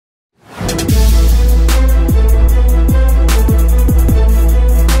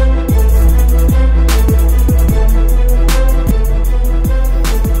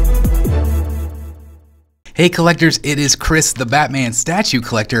Hey collectors, it is Chris, the Batman statue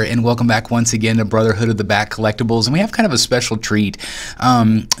collector, and welcome back once again to Brotherhood of the Bat Collectibles. And we have kind of a special treat.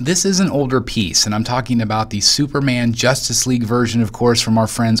 This is an older piece, and I'm talking about the Superman Justice League version, of course, from our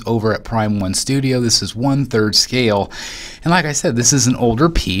friends over at Prime 1 Studio. This is 1/3 scale. And like I said, this is an older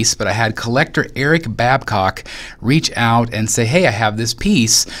piece, but I had collector Eric Babcock reach out and say, hey, I have this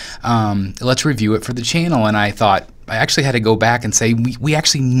piece. Let's review it for the channel. And I thought, I actually had to go back and say we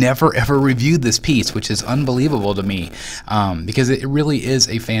actually never ever reviewed this piece, which is unbelievable to me, because it really is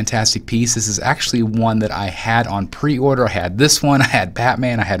a fantastic piece. This is actually one that I had on pre-order. I had this one, I had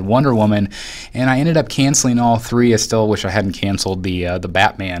Batman, I had Wonder Woman, and I ended up canceling all three. I still wish I hadn't canceled the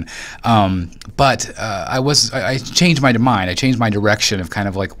Batman, but I changed my mind. I changed my direction of kind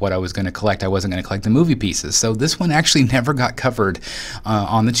of like what I was going to collect. I wasn't going to collect the movie pieces, so this one actually never got covered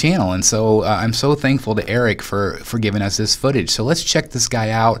on the channel, and so I'm so thankful to Eric for giving us this footage. So let's check this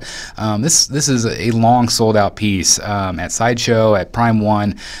guy out. This is a long sold out piece at Sideshow, at Prime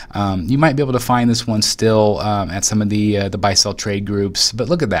 1. You might be able to find this one still at some of the buy-sell trade groups, but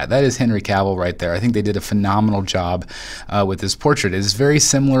look at that. That is Henry Cavill right there. I think they did a phenomenal job with this portrait. It is very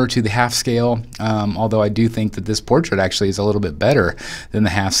similar to the half scale, although I do think that this portrait actually is a little bit better than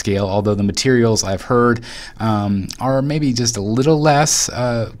the half scale, although the materials I've heard are maybe just a little less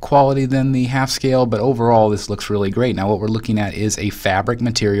quality than the half scale, but overall this looks really great. Now what we're looking at is a fabric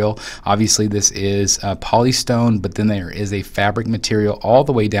material. Obviously this is polystone, but then there is a fabric material all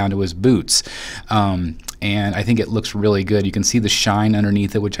the way down to his boots. And I think it looks really good. You can see the shine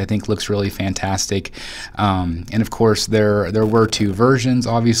underneath it, which I think looks really fantastic. And of course, there were two versions.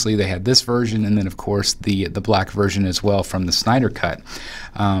 Obviously, they had this version, and then of course the black version as well from the Snyder Cut.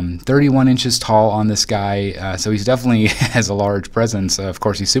 31 inches tall on this guy, so he's definitely has a large presence. Of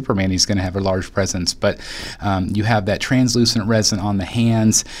course, he's Superman. He's going to have a large presence, but you have that translucent resin on the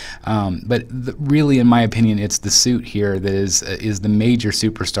hands. But really, in my opinion, it's the suit here that is the major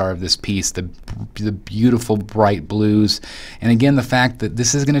superstar of this piece. The beautiful bright blues, and again the fact that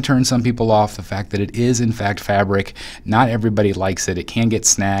this is going to turn some people off, the fact that it is in fact fabric. Not everybody likes it. It can get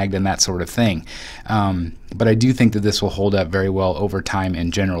snagged and that sort of thing, but I do think that this will hold up very well over time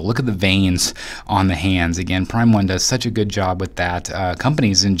in general. Look at the veins on the hands. Again, Prime 1 does such a good job with that.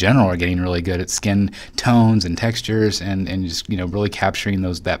 Companies in general are getting really good at skin tones and textures, and just really capturing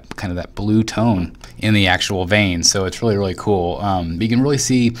that blue tone in the actual veins. So it's really cool. You can really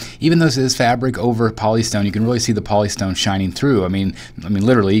see, even though this is fabric over polystone, you can really see the polystone shining through. I mean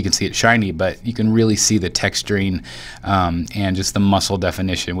literally you can see it shiny, but you can really see the texturing and just the muscle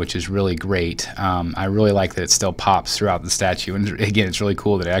definition, which is really great. I really like that it still pops throughout the statue, and again it's really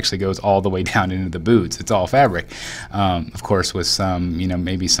cool that it actually goes all the way down into the boots. It's all fabric, of course, with some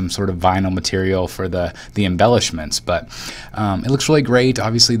maybe some sort of vinyl material for the embellishments, but it looks really great.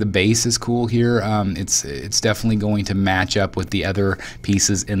 Obviously the base is cool here. It's definitely going to match up with the other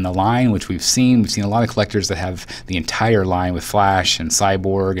pieces in the line, which we've seen a lot of collectors that have the entire line with Flash and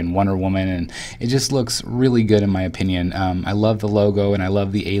Cyborg and Wonder Woman, and it just looks really good in my opinion. I love the logo, and I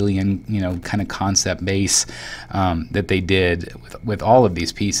love the alien kind of concept base that they did with all of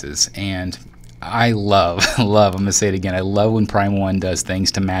these pieces. And I love, I'm going to say it again, I love when Prime 1 does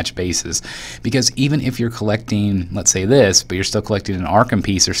things to match bases, because even if you're collecting, let's say this, but you're still collecting an Arkham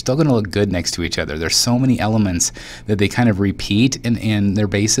piece, they're still going to look good next to each other. There's so many elements that they kind of repeat in their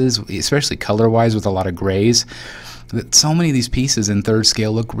bases, especially color-wise with a lot of grays, that so many of these pieces in 3rd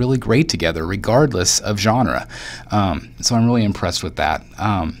scale look really great together, regardless of genre. So I'm really impressed with that.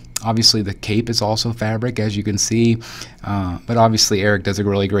 Obviously the cape is also fabric, as you can see, but obviously Eric does a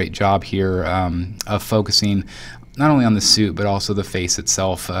really great job here of focusing not only on the suit but also the face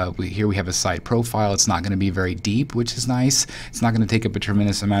itself. Here we have a side profile. It's not going to be very deep, which is nice. It's not going to take up a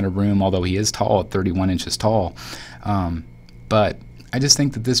tremendous amount of room, although he is tall, at 31 inches tall. But I just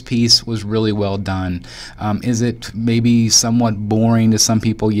think that this piece was really well done. Is it maybe somewhat boring to some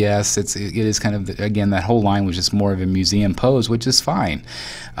people? Yes, it is kind of, again, that whole line was just more of a museum pose, which is fine.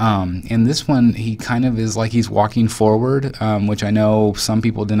 In this one, he kind of is like he's walking forward, which I know some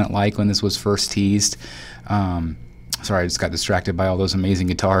people didn't like when this was first teased. Sorry, I just got distracted by all those amazing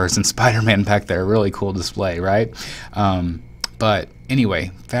guitars and Spider-Man back there. Really cool display, right? But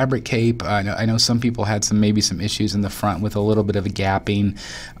anyway, fabric cape. I know some people had maybe some issues in the front with a little bit of a gapping,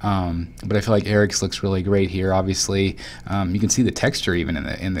 but I feel like Eric's looks really great here. Obviously, you can see the texture even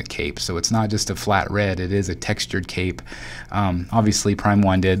in the cape, so it's not just a flat red. It is a textured cape. Obviously, Prime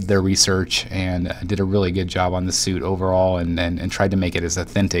 1 did their research and did a really good job on the suit overall, and tried to make it as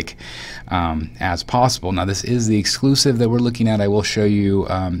authentic as possible. Now, this is the exclusive that we're looking at. I will show you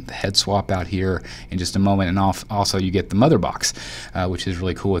the head swap out here in just a moment, and also you get the mother box. which is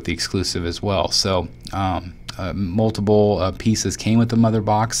really cool with the exclusive as well. So multiple pieces came with the mother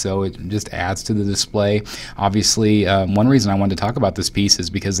box, so it just adds to the display. Obviously, one reason I wanted to talk about this piece is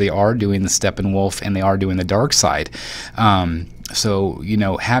because they are doing the Steppenwolf and they are doing the dark side. So, you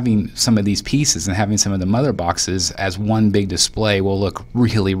know, having some of these pieces and having some of the mother boxes as one big display will look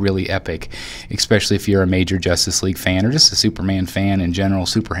really, really epic, especially if you're a major Justice League fan or just a Superman fan in general,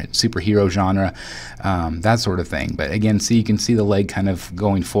 superhero genre, that sort of thing. But again, see, you can see the leg kind of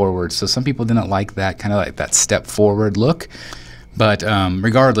going forward. So some people didn't like that, kind of like that step forward look. But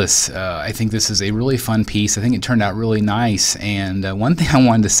regardless, I think this is a really fun piece. I think it turned out really nice. And one thing I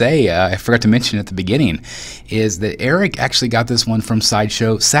wanted to say, I forgot to mention at the beginning, is that Eric actually got this one from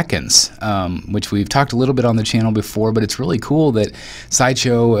Sideshow Seconds, which we've talked a little bit on the channel before, but it's really cool that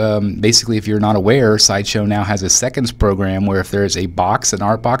Sideshow, basically if you're not aware, Sideshow now has a Seconds program where if there's a box, an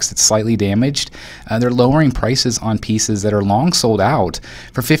art box that's slightly damaged, they're lowering prices on pieces that are long sold out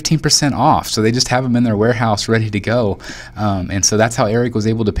for 15% off. So they just have them in their warehouse ready to go. And so that's how Eric was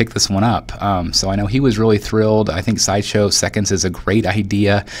able to pick this one up. So I know he was really thrilled. I think Sideshow Seconds is a great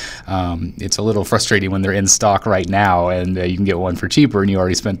idea. It's a little frustrating when they're in stock right now and you can get one for cheaper and you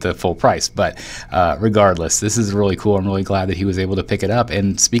already spent the full price. But regardless, this is really cool. I'm really glad that he was able to pick it up.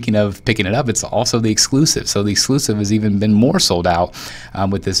 And speaking of picking it up, it's also the exclusive. So the exclusive has even been more sold out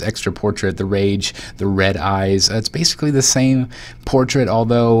with this extra portrait, the Rage, the red eyes. It's basically the same portrait,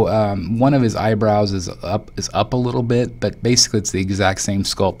 although one of his eyebrows is up a little bit, but basically it's the exact same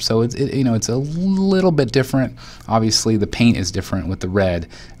sculpt. So you know, it's a little bit different. Obviously the paint is different with the red,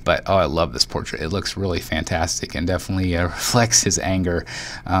 but oh, I love this portrait. It looks really fantastic and definitely reflects his anger.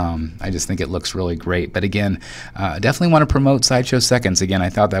 I just think it looks really great. But again, definitely want to promote Sideshow Seconds. Again, I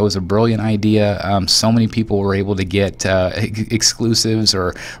thought that was a brilliant idea. So many people were able to get exclusives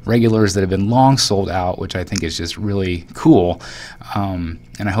or regulars that have been long sold out, which I think is just really cool.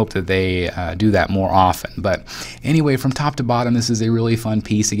 And I hope that they do that more often. But anyway, from top to bottom, this is a really fun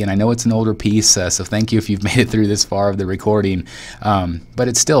piece. Again, I know it's an older piece, so thank you if you've made it through this far of the recording. But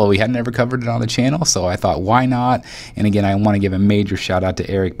it's still, we hadn't ever covered it on the channel, so I thought, why not? And again, I want to give a major shout out to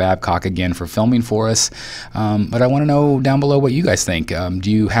Eric Babcock again for filming for us. But I want to know down below what you guys think.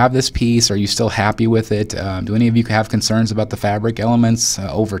 Do you have this piece? Are you still happy with it? Do any of you have concerns about the fabric elements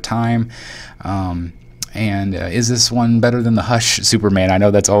over time? And is this one better than the Hush Superman? I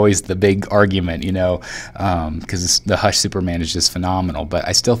know that's always the big argument, you know, because the Hush Superman is just phenomenal. But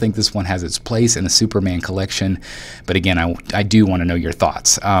I still think this one has its place in the Superman collection. But again, I do want to know your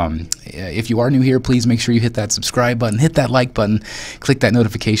thoughts. If you are new here, please make sure you hit that subscribe button, hit that like button, click that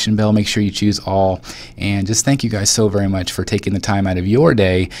notification bell, make sure you choose all. And just thank you guys so very much for taking the time out of your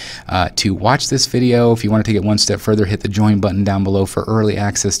day to watch this video. If you want to take it one step further, hit the join button down below for early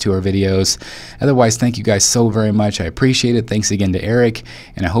access to our videos. Otherwise, thank you guys so very much. I appreciate it. Thanks again to Eric,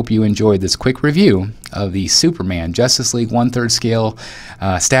 and I hope you enjoyed this quick review of the Superman Justice League 1/3 scale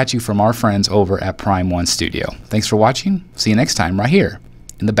statue from our friends over at Prime One Studio. Thanks for watching. See you next time right here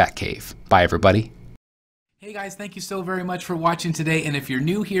in the Batcave. Bye, everybody. Hey guys, thank you so very much for watching today, and if you're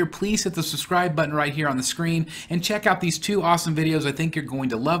new here, please hit the subscribe button right here on the screen and check out these two awesome videos. I think you're going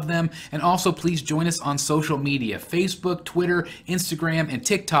to love them. And also please join us on social media, Facebook, Twitter, Instagram, and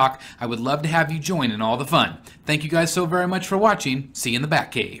TikTok. I would love to have you join in all the fun. Thank you guys so very much for watching. See you in the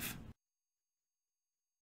Batcave.